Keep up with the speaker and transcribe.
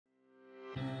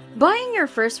Buying your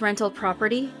first rental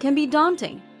property can be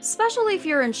daunting, especially if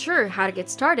you're unsure how to get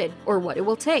started or what it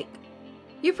will take.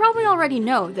 You probably already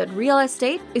know that real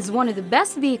estate is one of the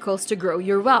best vehicles to grow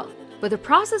your wealth, but the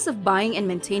process of buying and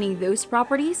maintaining those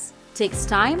properties takes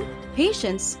time,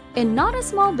 patience, and not a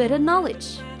small bit of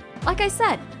knowledge. Like I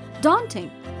said,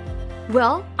 daunting.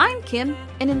 Well, I'm Kim,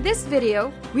 and in this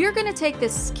video, we are going to take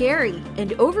this scary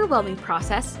and overwhelming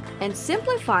process and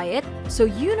simplify it so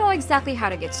you know exactly how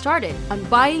to get started on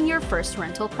buying your first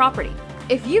rental property.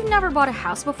 If you've never bought a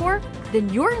house before, then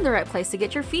you're in the right place to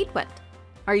get your feet wet.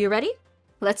 Are you ready?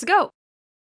 Let's go!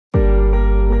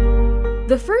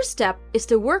 The first step is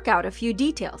to work out a few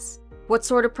details. What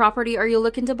sort of property are you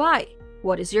looking to buy?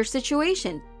 What is your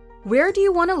situation? Where do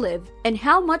you want to live? And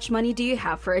how much money do you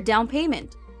have for a down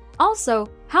payment? Also,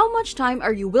 how much time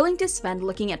are you willing to spend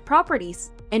looking at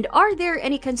properties? And are there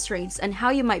any constraints on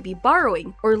how you might be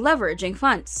borrowing or leveraging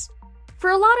funds? For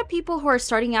a lot of people who are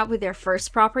starting out with their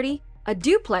first property, a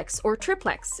duplex or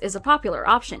triplex is a popular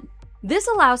option. This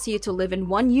allows you to live in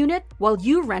one unit while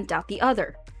you rent out the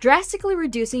other, drastically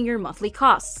reducing your monthly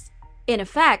costs. In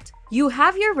effect, you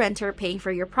have your renter paying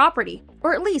for your property,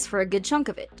 or at least for a good chunk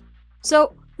of it.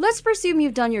 So, let's presume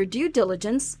you've done your due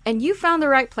diligence and you found the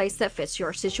right place that fits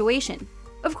your situation.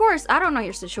 Of course, I don't know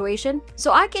your situation,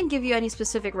 so I can't give you any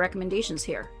specific recommendations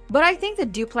here. But I think the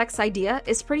duplex idea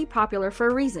is pretty popular for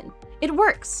a reason. It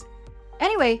works.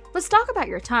 Anyway, let's talk about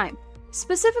your time.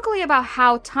 Specifically about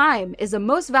how time is the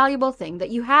most valuable thing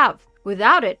that you have.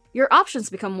 Without it, your options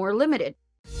become more limited.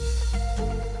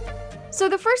 So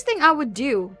the first thing I would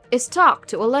do is talk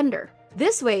to a lender.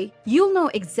 This way, you'll know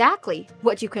exactly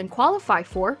what you can qualify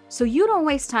for so you don't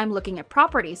waste time looking at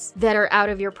properties that are out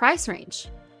of your price range.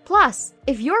 Plus,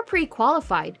 if you're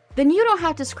pre-qualified, then you don't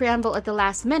have to scramble at the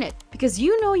last minute because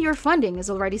you know your funding is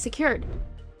already secured.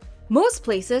 Most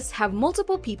places have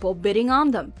multiple people bidding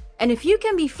on them, and if you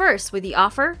can be first with the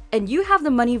offer and you have the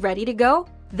money ready to go,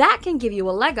 that can give you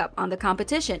a leg up on the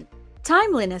competition.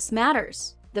 Timeliness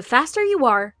matters. The faster you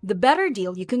are, the better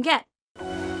deal you can get.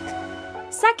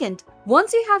 Second,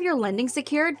 once you have your lending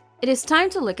secured, it is time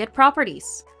to look at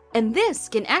properties. And this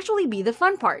can actually be the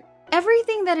fun part.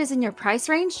 Everything that is in your price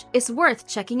range is worth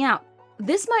checking out.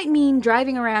 This might mean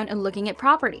driving around and looking at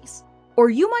properties. Or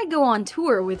you might go on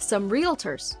tour with some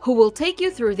realtors who will take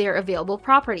you through their available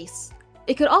properties.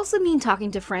 It could also mean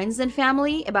talking to friends and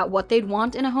family about what they'd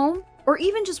want in a home, or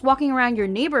even just walking around your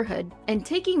neighborhood and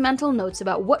taking mental notes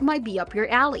about what might be up your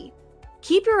alley.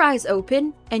 Keep your eyes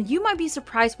open, and you might be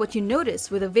surprised what you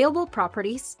notice with available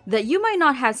properties that you might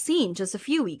not have seen just a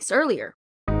few weeks earlier.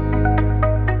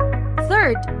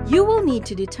 Third, you will need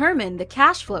to determine the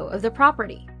cash flow of the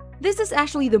property. This is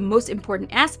actually the most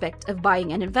important aspect of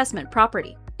buying an investment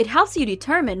property. It helps you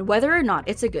determine whether or not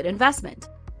it's a good investment.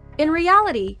 In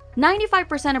reality,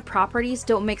 95% of properties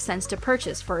don't make sense to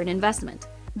purchase for an investment.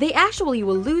 They actually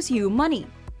will lose you money.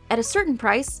 At a certain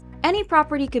price, any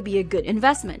property could be a good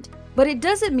investment, but it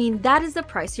doesn't mean that is the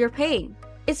price you're paying.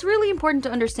 It's really important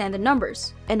to understand the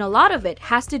numbers, and a lot of it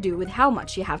has to do with how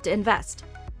much you have to invest.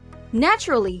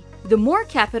 Naturally, the more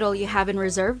capital you have in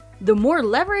reserve, the more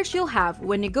leverage you'll have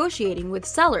when negotiating with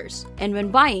sellers and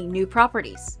when buying new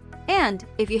properties. And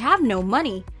if you have no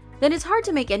money, then it's hard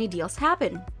to make any deals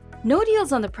happen. No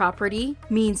deals on the property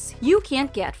means you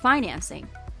can't get financing,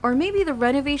 or maybe the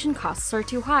renovation costs are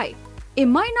too high. It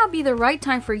might not be the right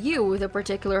time for you with a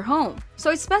particular home,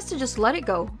 so it's best to just let it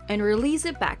go and release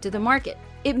it back to the market.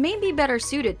 It may be better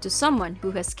suited to someone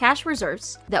who has cash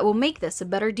reserves that will make this a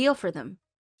better deal for them.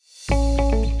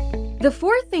 The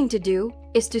fourth thing to do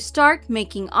is to start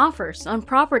making offers on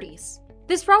properties.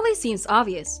 This probably seems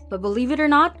obvious, but believe it or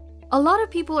not, a lot of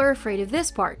people are afraid of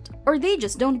this part, or they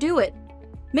just don't do it.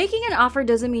 Making an offer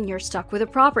doesn't mean you're stuck with a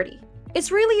property.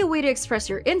 It's really a way to express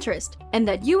your interest and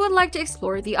that you would like to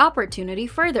explore the opportunity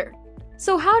further.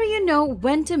 So how do you know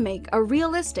when to make a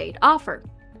real estate offer?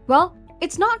 Well,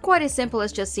 it's not quite as simple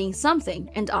as just seeing something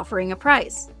and offering a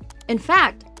price. In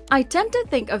fact, I tend to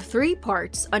think of 3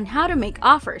 parts on how to make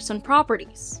offers on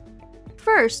properties.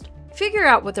 First, figure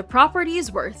out what the property is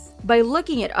worth by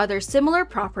looking at other similar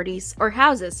properties or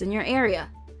houses in your area.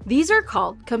 These are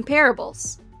called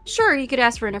comparables. Sure, you could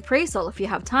ask for an appraisal if you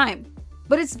have time,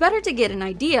 but it's better to get an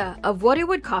idea of what it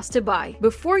would cost to buy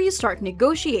before you start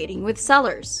negotiating with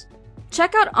sellers.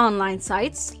 Check out online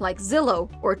sites like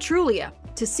Zillow or Trulia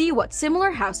to see what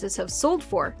similar houses have sold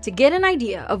for to get an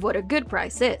idea of what a good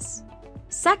price is.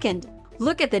 Second,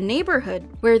 look at the neighborhood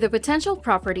where the potential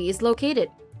property is located.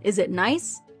 Is it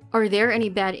nice? Are there any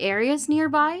bad areas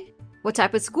nearby? What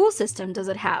type of school system does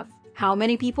it have? How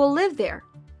many people live there?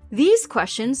 These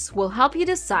questions will help you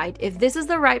decide if this is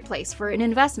the right place for an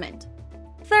investment.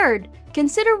 Third,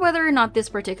 consider whether or not this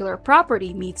particular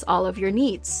property meets all of your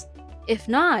needs. If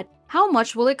not, how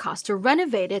much will it cost to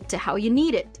renovate it to how you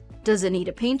need it? Does it need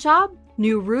a paint job,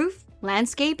 new roof,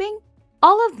 landscaping?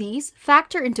 All of these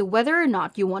factor into whether or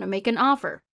not you want to make an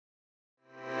offer.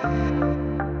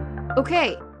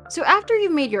 Okay, so after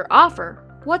you've made your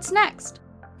offer, what's next?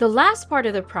 The last part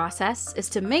of the process is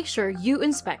to make sure you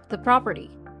inspect the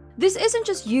property. This isn't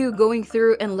just you going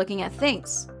through and looking at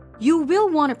things. You will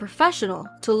want a professional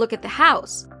to look at the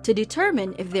house to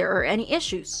determine if there are any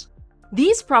issues.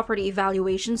 These property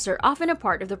evaluations are often a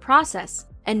part of the process,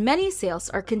 and many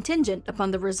sales are contingent upon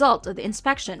the result of the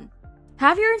inspection.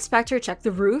 Have your inspector check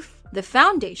the roof, the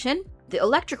foundation, the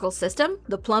electrical system,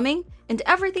 the plumbing, and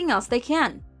everything else they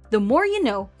can. The more you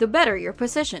know, the better your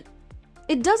position.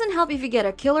 It doesn't help if you get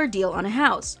a killer deal on a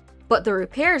house, but the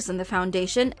repairs in the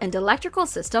foundation and electrical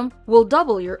system will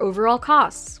double your overall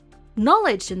costs.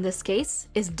 Knowledge in this case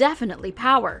is definitely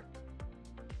power.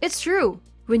 It's true,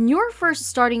 when you're first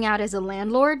starting out as a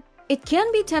landlord, it can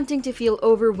be tempting to feel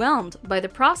overwhelmed by the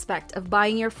prospect of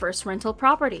buying your first rental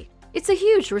property. It's a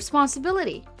huge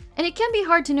responsibility, and it can be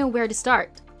hard to know where to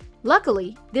start.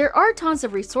 Luckily, there are tons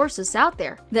of resources out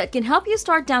there that can help you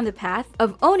start down the path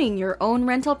of owning your own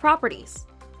rental properties.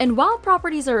 And while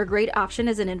properties are a great option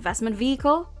as an investment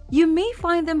vehicle, you may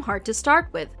find them hard to start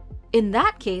with. In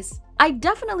that case, I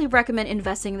definitely recommend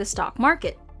investing in the stock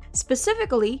market.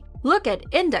 Specifically, look at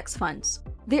index funds.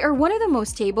 They are one of the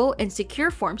most stable and secure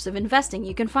forms of investing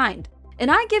you can find. And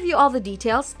I give you all the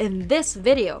details in this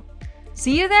video.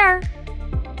 See you there!